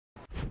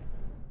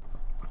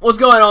What's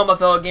going on, my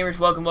fellow gamers?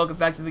 Welcome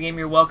back to the game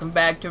here. Welcome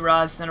back to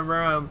Ryse, Son of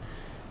Rome.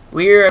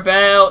 We're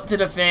about to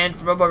defend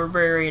from a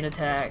barbarian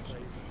attack.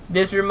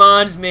 This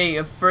reminds me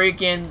of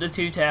freaking the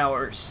Two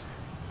Towers.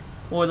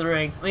 Lord of the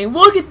Rings. I mean,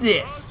 look at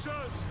this!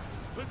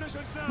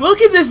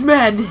 Look at this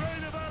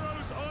madness!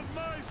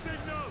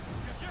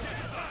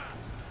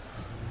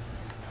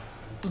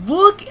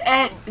 Look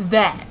at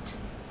that!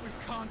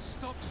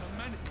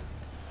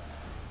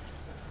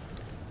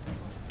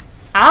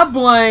 I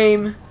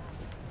blame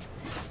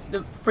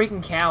the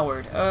freaking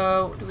coward.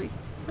 Where do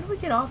we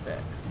get off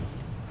at?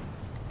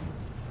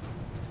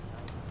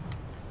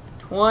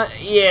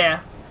 20, yeah.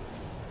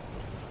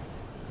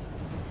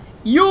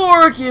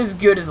 York is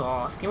good as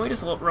lost. Can we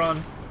just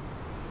run?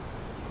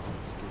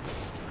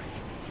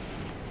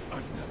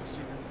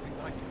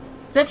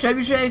 Is that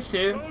trebuchets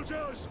too?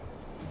 Soldiers!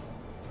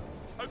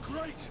 A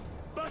great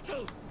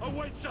battle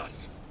awaits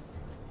us.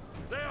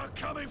 They are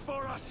coming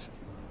for us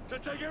to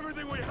take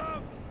everything we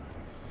have,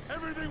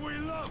 everything we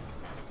love.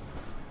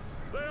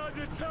 They are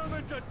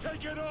determined to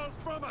take it all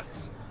from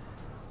us.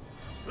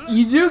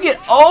 You do get,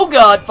 oh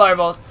god,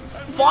 fireballs.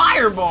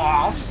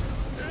 Fireballs?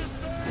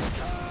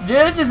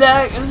 This is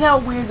how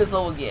weird this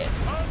level gets.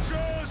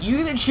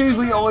 You can choose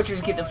when your archers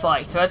get to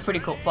fight, so that's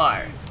pretty cool.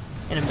 Fire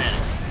in a minute.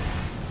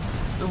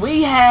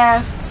 We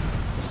have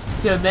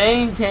to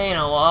maintain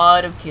a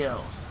lot of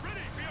kills.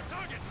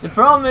 The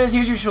problem is,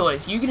 here's your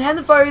choice. You can have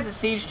them fire at the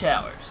siege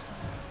towers.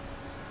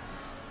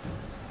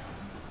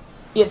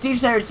 Yeah,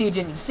 siege towers, siege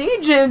engines.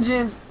 Siege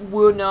engines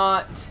will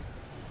not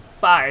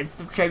fire. It's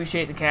the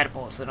trebuchets and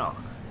catapults and all.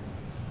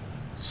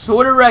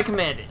 Sort of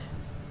recommended.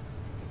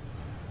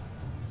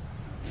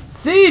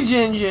 Siege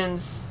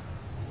engines,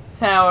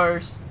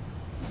 towers,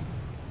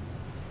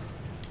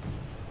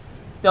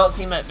 don't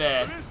seem that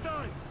bad. This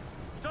time,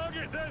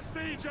 target their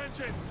siege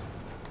engines.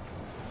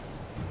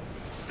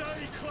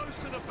 Stay close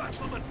to the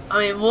battlements.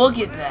 I mean, look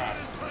at that.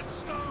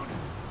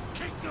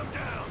 Kick them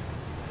down.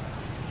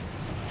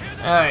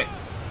 Alright.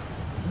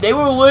 They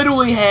will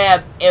literally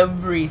have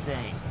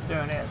everything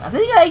thrown at us. I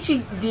think I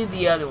actually did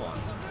the other one.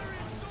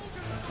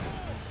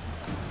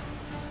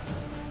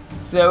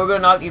 So we're gonna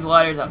knock these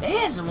ladders out. They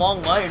had some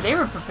long ladders. They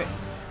were prepared.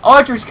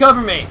 Archers, cover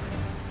me!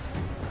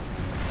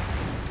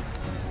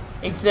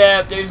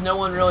 Except there's no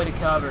one really to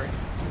cover.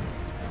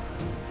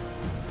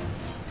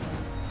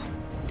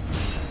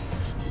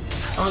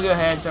 I'm gonna go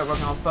ahead and start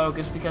working on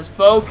focus because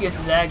focus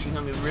is actually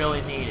gonna be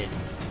really needed.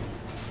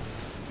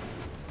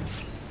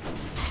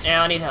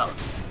 Now I need help.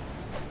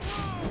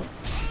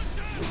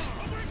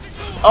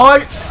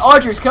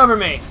 Archers, cover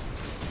me!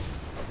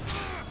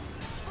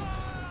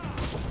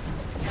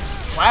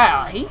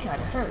 Wow, he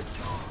kinda hurts.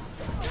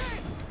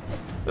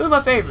 Who's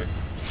my favorite?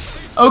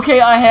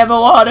 Okay, I have a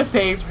lot of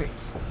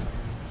favorites.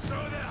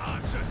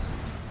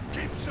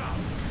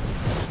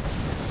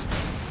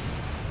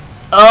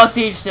 Oh,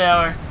 siege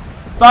tower.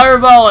 Fire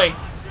volley.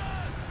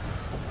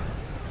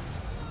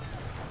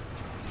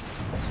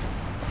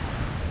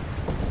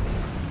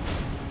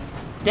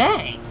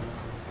 Dang.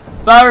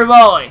 Fire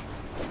volley.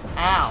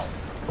 Ow.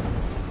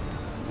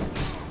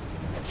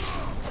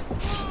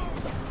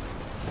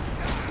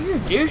 You're a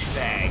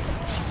douchebag.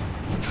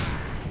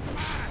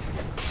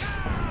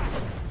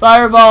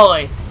 Fire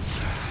volley.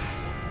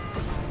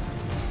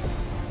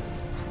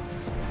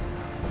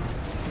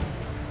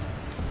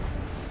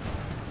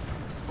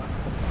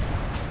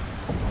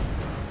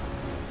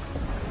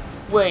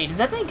 Wait, is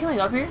that thing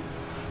coming up here?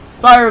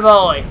 Fire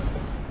volley.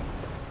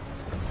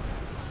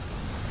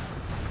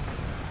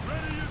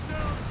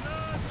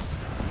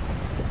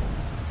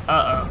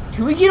 Uh-oh.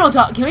 Can we get on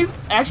top? Can we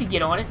actually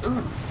get on it?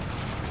 Ooh.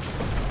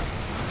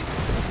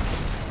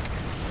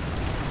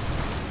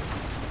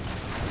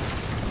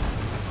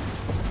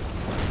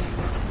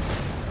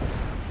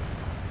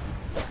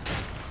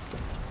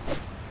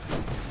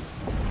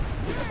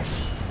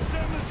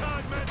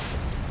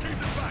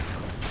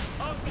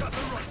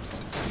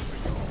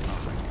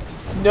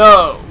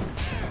 No!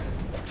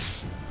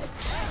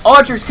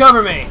 Archers,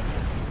 cover me!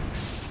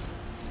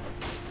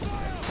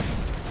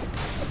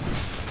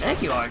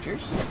 Thank you,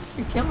 archers.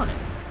 You're killing it.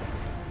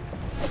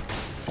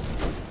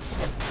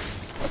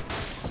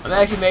 I'm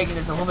actually making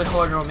this a little bit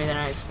harder on me than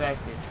I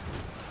expected.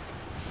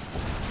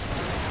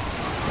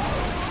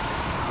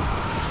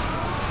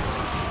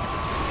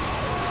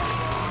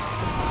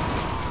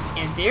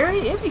 In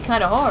theory, it'd be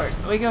kind of hard.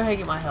 Let me go ahead and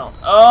get my health.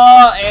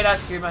 Oh, and I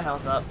screwed my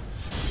health up.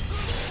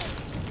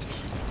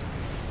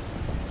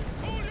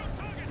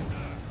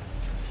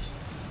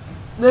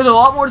 There's a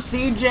lot more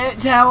siege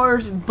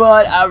towers,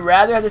 but I'd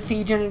rather have the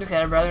siege engines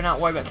because I'd rather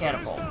not worry about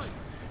catapults.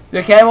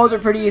 The catapults are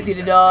pretty easy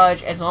to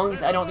dodge as long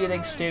as I don't do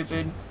anything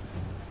stupid.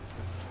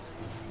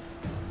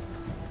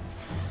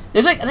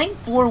 There's like, I think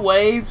 4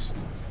 waves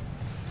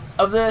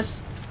of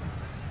this,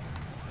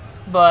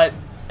 but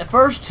the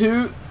first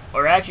 2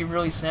 are actually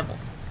really simple.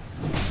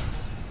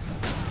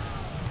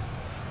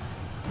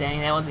 Dang,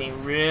 that one's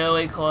getting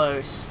really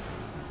close.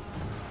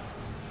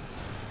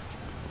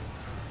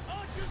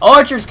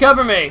 Archers,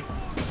 cover me!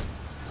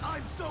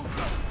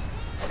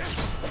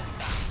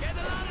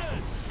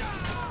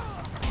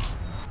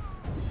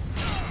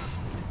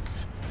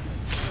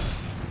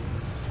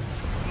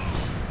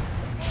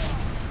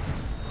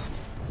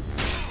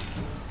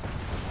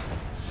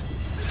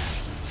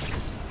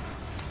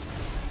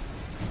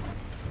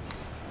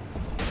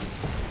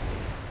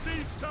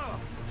 tower.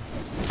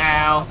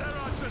 Ow. Their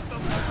archers, the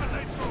better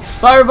they draw.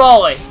 Fire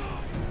volley.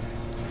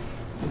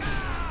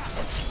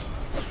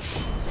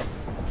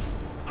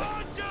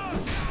 Archers,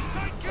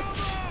 take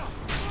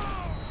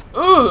cover.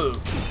 Ooh.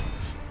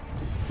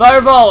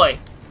 Fire volley.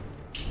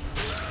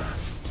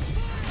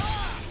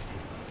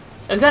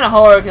 It's kind of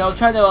hard because I was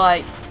trying to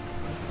like.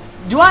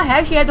 Do I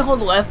actually have to hold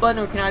the left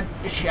button or can I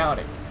just shout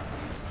it?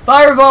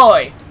 Fire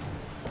volley.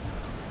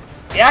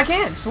 Yeah, I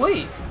can.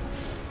 Sweet.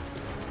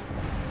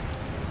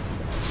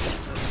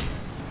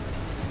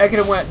 I could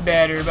have went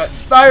better, but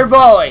fire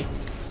volley.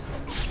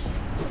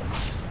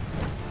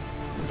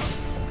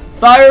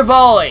 Fire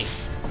volley.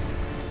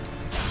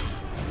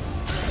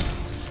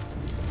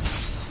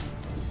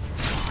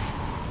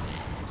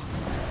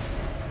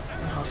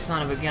 Oh,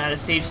 son of a gun, a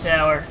siege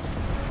tower.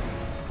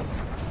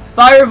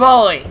 Fire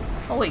volley.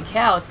 Holy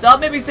cow, stop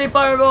making me say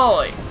fire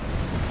volley.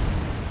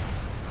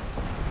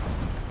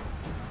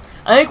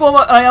 I think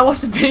I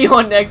watched a video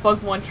on the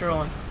Xbox One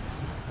trolling.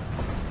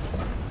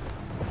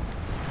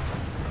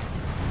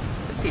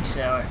 The siege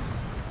tower.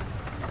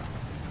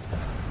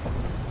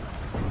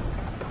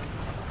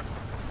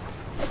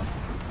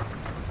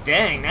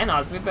 Dang, that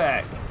knocks me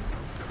back.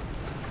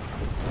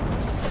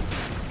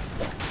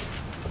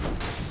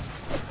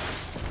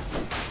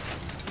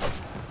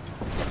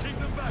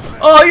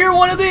 Oh, you're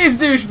one of these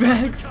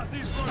douchebags!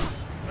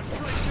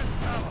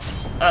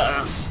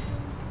 Uh-oh.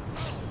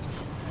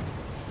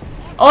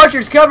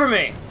 Archers, cover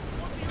me!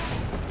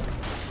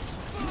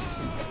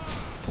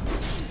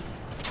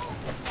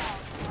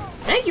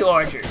 Thank you,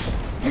 archers.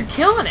 You're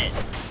killing it.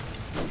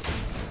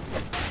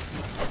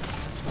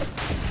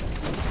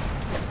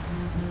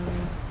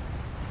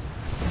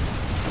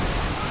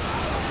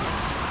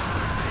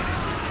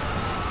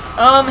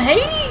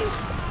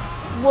 Hades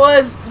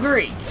was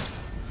Greek.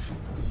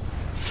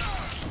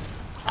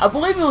 I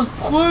believe it was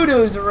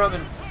Pluto's the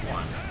Roman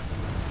one.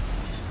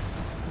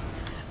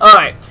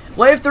 Alright,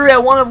 wave 3 I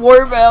want to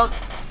worry about.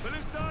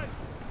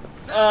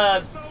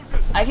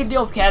 I can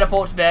deal with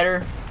catapults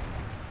better.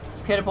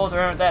 Catapults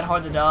aren't that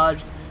hard to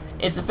dodge.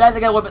 It's the fact I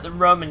gotta worry about the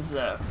Romans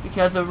though.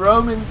 Because the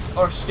Romans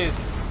are stupid.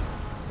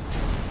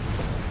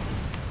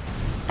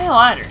 Hey,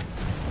 ladder.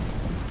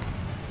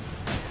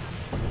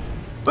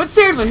 But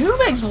seriously, who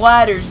makes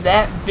ladders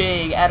that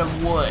big out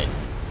of wood?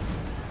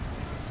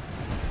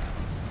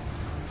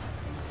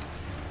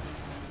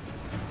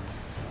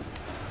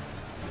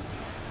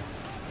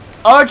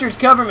 Archers,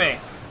 cover me!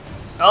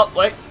 Oh,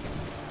 wait.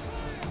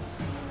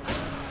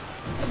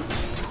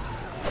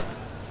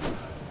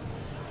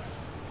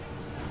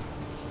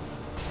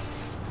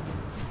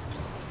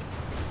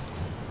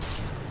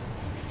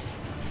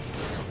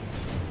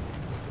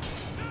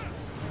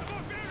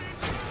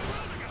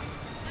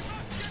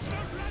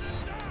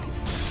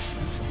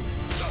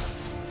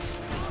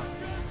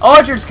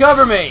 Archers,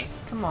 cover me!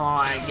 Come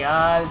on,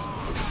 guys.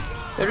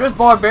 They're just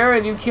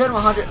barbarians. You killed them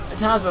 100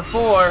 times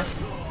before.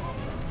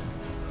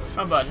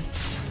 Wrong button.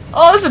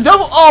 Oh, this is a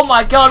double. Oh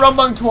my god, wrong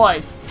button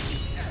twice.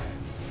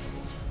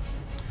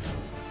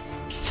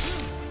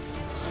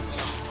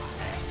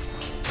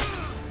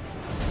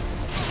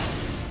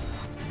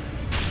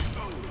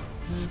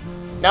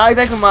 Not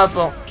exactly my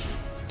fault.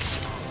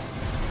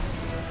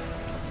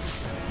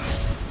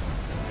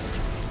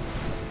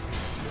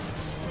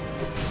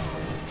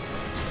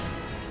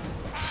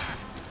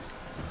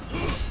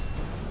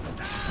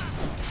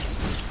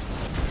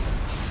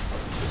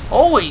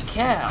 Holy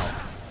cow.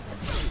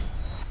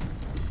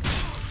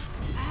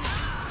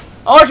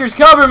 Archers,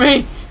 cover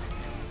me!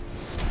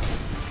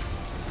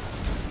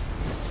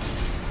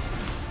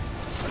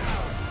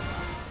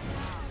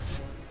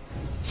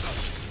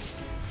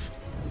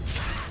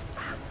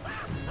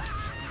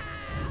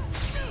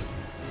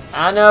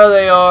 I know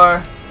they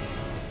are.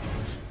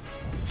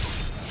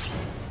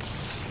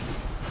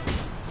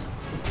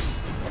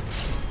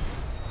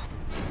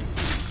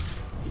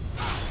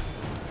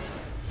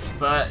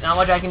 But not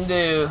much I can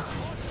do.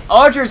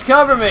 Archers,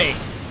 cover me!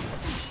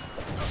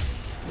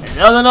 There's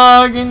nothing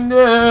I can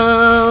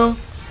do.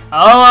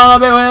 I wanna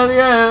be with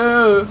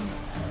you.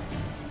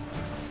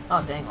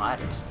 Oh dang,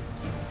 ladders.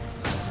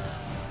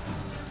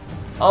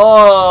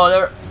 Oh,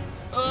 they're.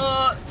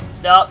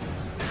 Stop.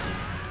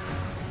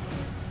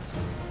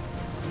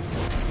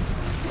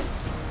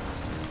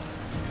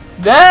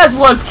 That's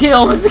what's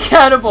killing is the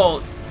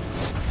catapults.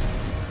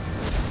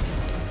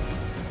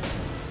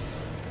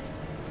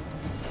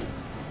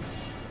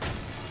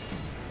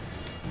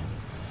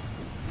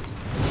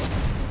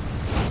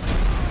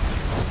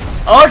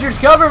 Archers,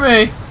 cover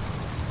me!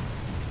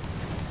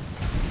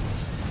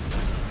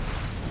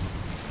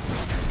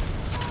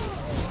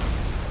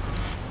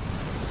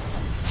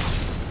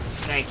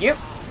 Thank you.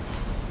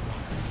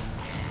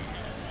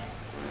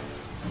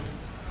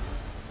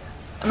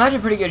 I'm actually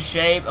in pretty good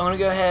shape. I'm gonna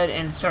go ahead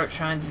and start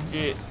trying to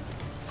do.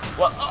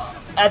 Well,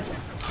 that's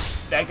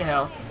back to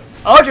health.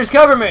 Archers,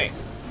 cover me!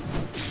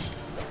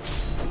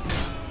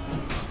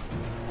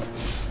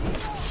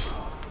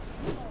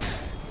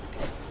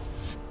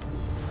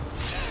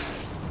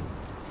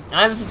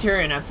 I'm a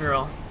Centurion after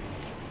all.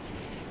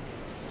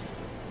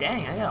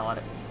 Dang, I got a lot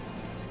of.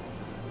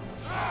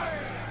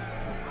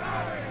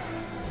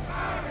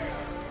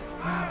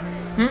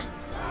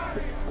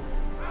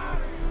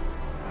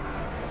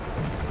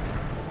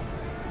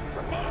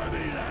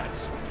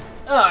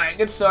 Alright,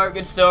 good start,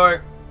 good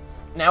start.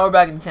 Now we're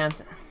back in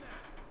tense.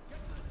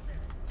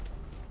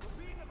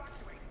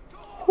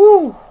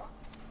 Whew.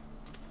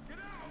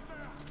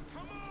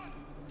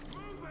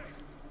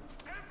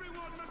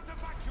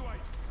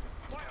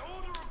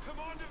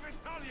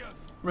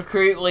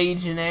 Recruit,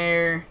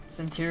 Legionnaire,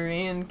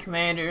 Centurion,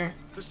 Commander.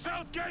 The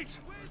south gate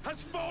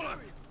has fallen.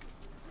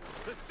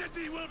 The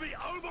city will be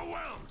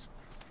overwhelmed.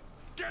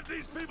 Get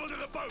these people to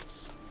the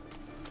boats.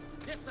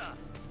 Yes, sir.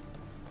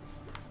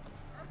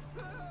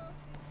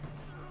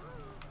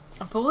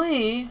 I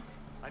believe.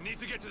 I need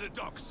to get to the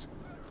docks.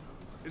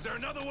 Is there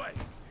another way?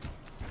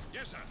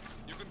 Yes, sir.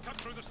 You can cut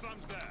through the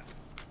slums there.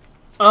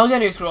 I'll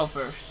get a scroll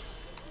first.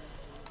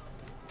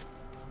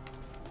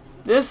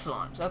 This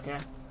slums, okay.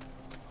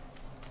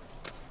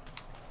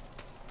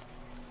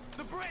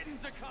 The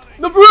Britons are coming.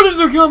 The Britons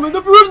are coming!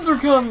 The Britons are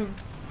coming!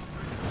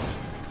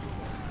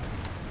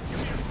 Give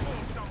me a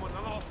sword, someone,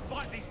 and I'll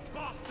fight these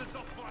bastards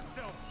off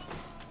myself.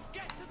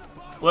 Get to the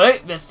boat.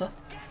 Wait, missed it.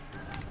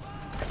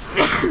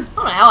 I don't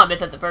know how I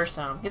missed it the first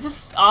time. It's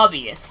just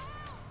obvious.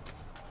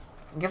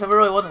 I guess I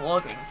really wasn't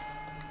looking.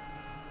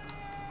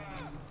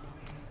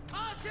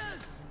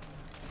 Archers!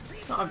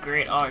 Not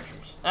great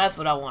archers. That's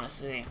what I want to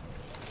see.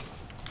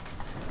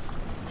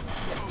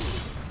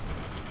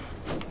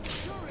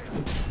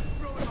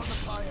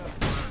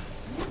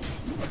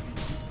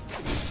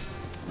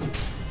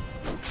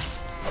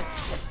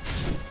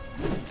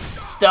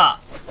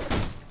 Stop.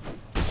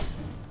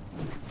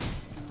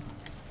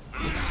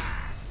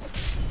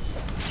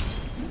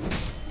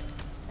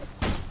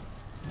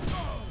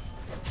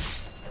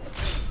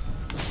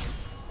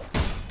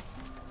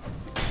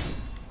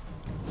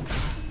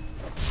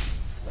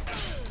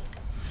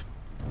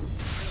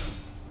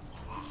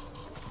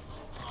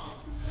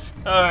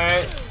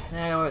 Alright,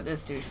 now I go with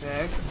this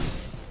douchebag.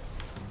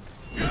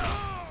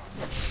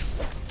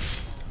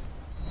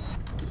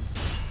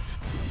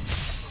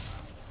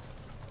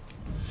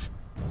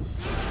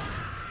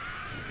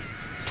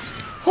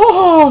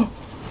 Oh!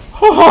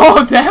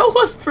 Oh, that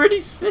was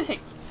pretty sick!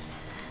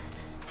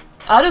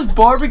 I just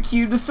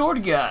barbecued the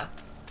sword guy.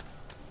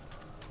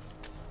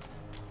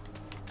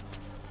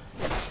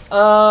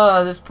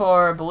 This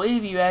part, I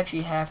believe you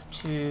actually have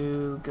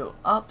to go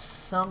up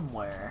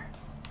somewhere.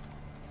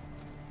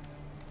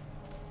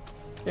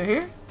 They're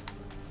here?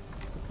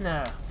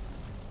 No.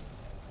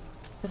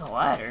 There's a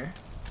ladder.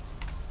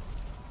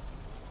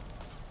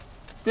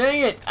 Dang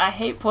it! I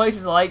hate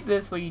places like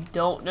this where you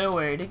don't know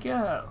where to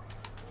go.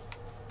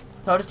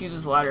 So I'll just use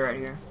this ladder right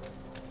here.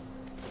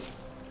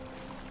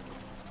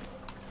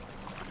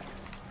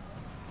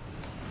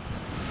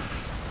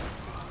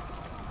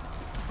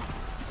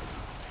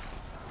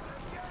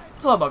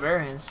 It's all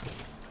barbarians.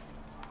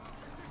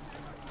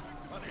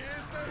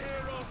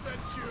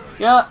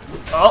 Yeah.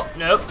 Oh,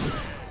 nope.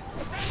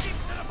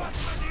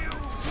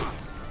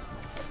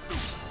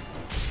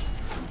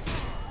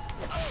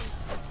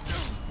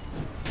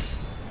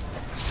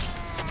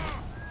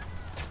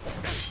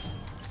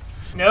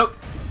 Nope.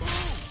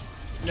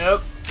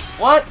 Nope.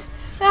 What?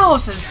 That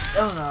was a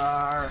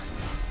stoner.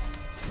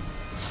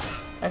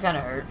 That kind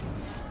of hurt.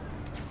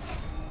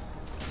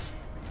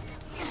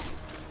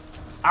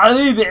 I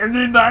leave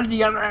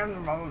everybody.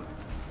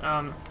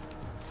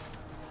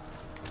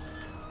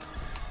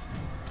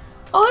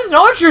 Oh, there's an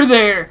archer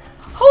there.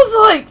 I was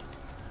like.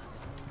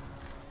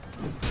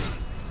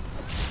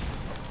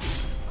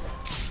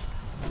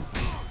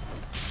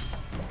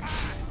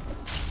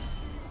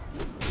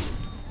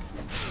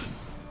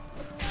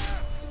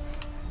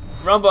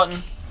 Wrong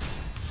button.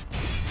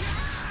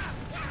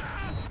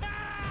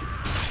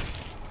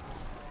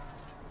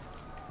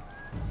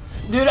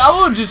 Dude,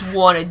 I would just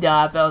want to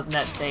die if I was in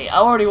that state. I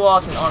already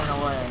lost an arm and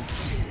a leg.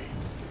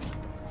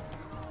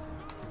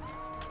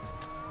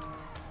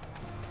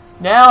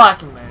 Now I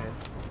can move.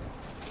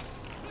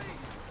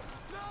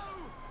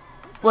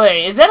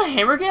 Wait, is that a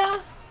hammer guy?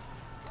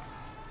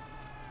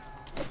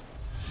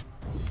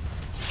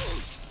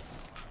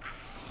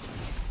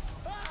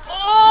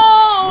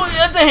 Oh,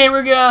 that's a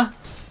hammer guy.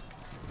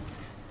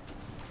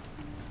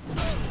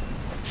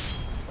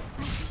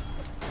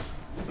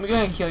 Let me go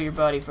ahead and kill your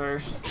buddy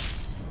first.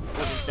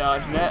 We'll just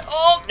dodge that.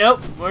 Oh,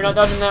 nope. We're not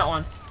dodging that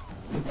one.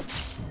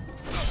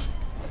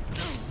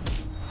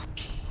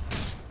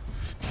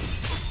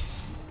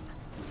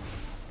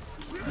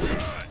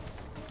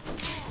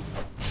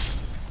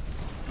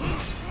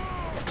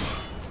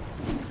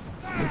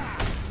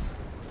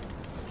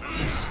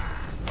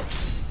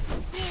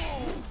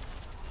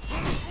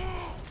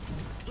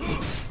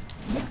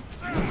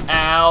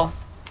 Ow.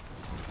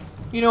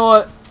 You know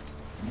what?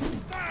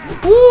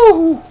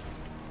 Woo!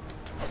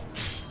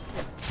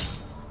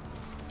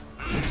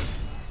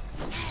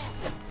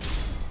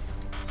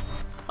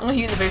 I'm gonna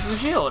hit you in the face with a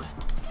shield.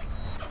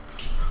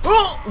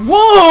 Oh!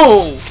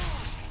 Whoa!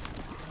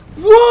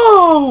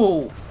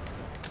 Whoa!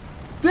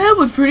 That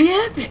was pretty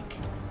epic.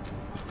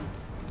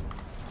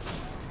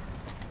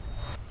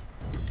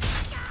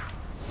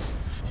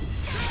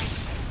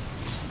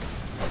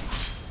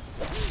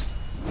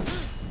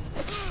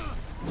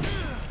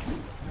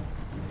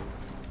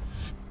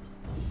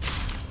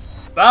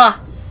 Bye!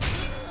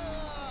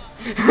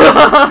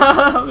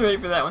 I was ready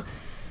for that one.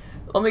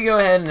 Let me go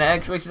ahead and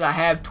actually, since I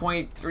have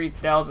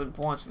 23,000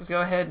 points, let's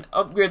go ahead and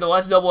upgrade the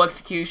last double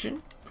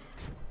execution.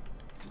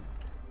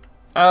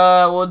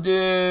 We'll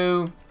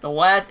do the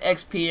last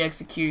XP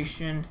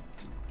execution.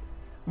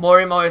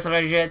 Mori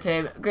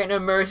Sarajete. Grant no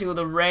mercy with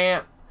a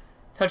ramp.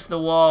 Touch the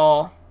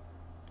wall.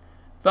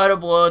 Vital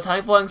blows.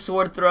 High flying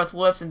sword thrust,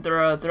 lifts and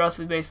throw. Thrust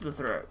with base of the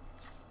throat.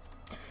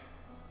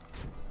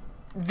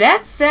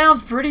 That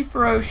sounds pretty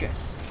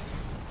ferocious.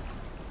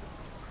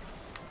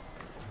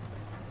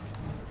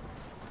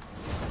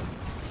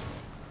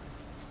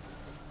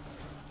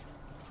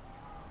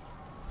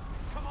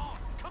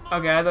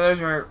 Okay, I thought those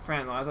were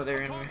friendly. I thought they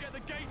were enemy.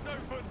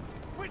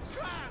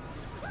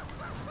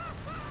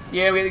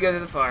 Yeah, we had to go through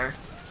the fire.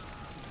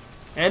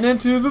 And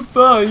into the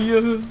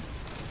fire.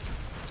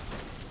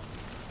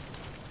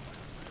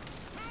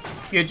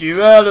 Get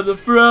you out of the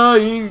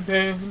frying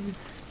pan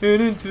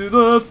and into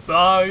the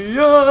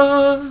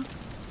fire.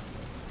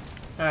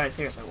 Alright,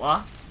 seriously,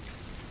 what?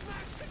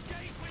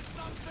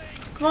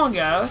 Come on,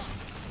 guys.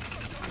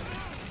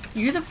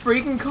 Use a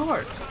freaking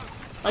cart.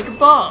 Like a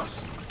boss.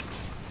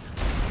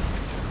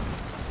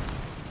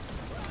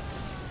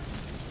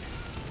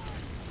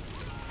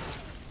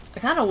 I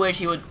kind of wish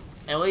he would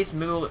at least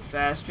move a little bit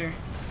faster.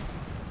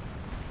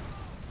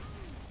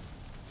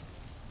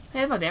 Hey,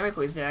 that's my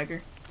Damocles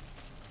dagger.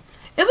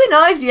 It'd be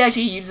nice if you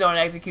actually use it on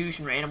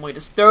execution randomly.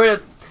 Just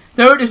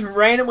just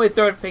randomly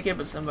throw it, pick it up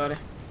at somebody.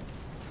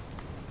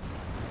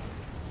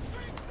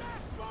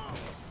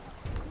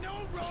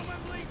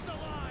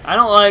 I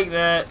don't like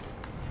that.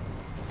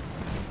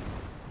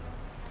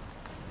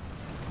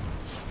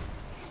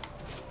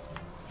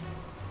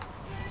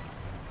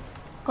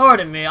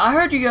 Pardon me, I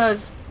heard you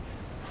guys.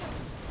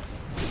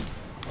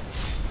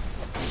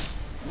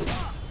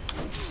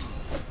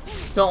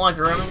 Don't like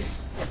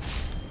Romans.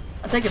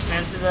 I take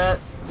offense to that.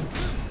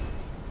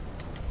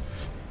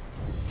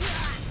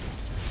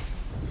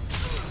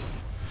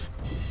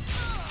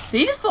 Did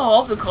he just fall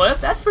off the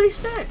cliff? That's pretty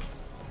sick.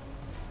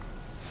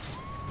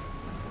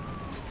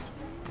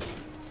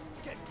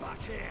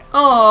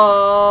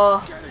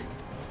 Oh.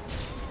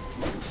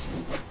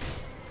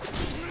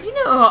 You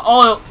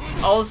know,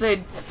 I'll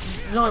say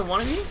there's only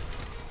one of you.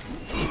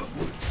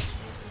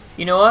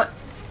 You know what?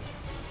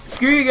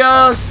 Screw you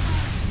guys.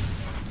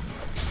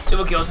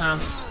 Double kill time.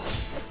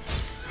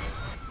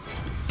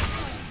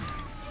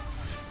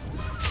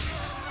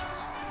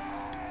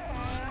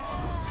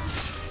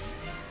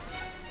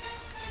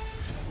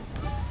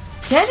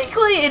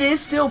 Technically, it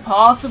is still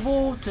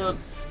possible to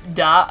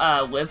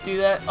live through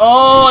that.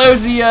 Oh, it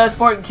was the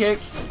Spartan kick.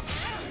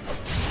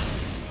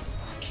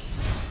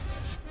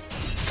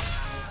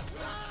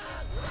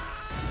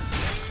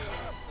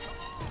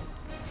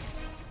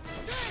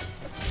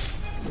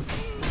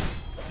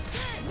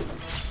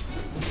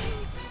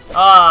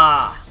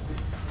 Ah,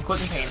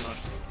 quick and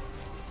painless.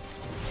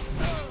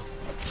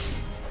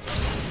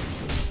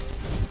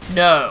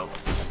 No.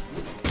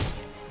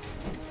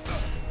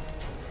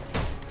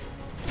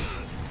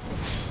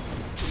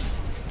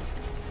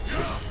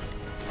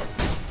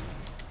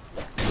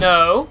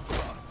 No.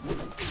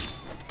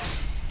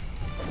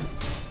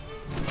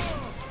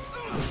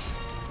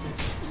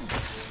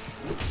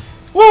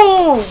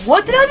 Whoa!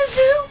 What did I just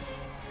do?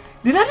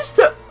 Did I just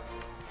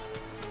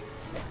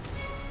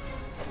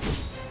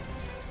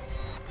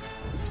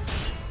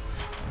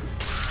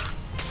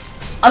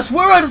I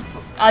swear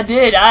I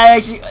did. I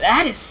actually,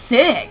 that is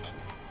sick.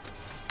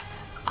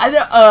 I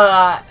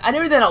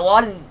never did a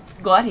lot in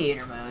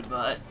Gladiator mode,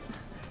 but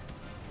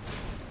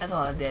that's a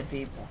lot of dead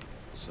people.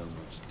 So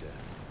much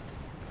death.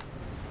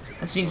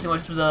 I've seen so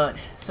much blood,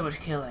 so much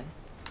killing.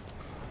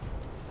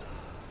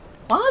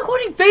 Why am I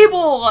quoting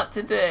Fable a lot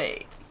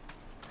today?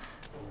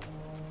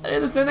 I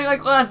did the same thing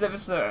like last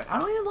episode. I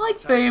don't even like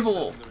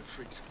Fable.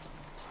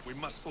 We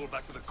must fall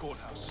back to the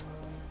courthouse.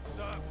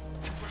 Sir,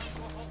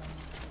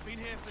 been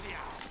here for the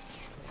hour.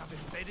 Have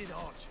embedded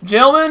archers.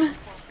 Gentlemen,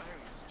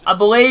 I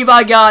believe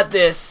I got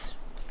this.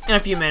 In a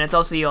few minutes,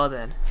 I'll see y'all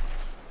then.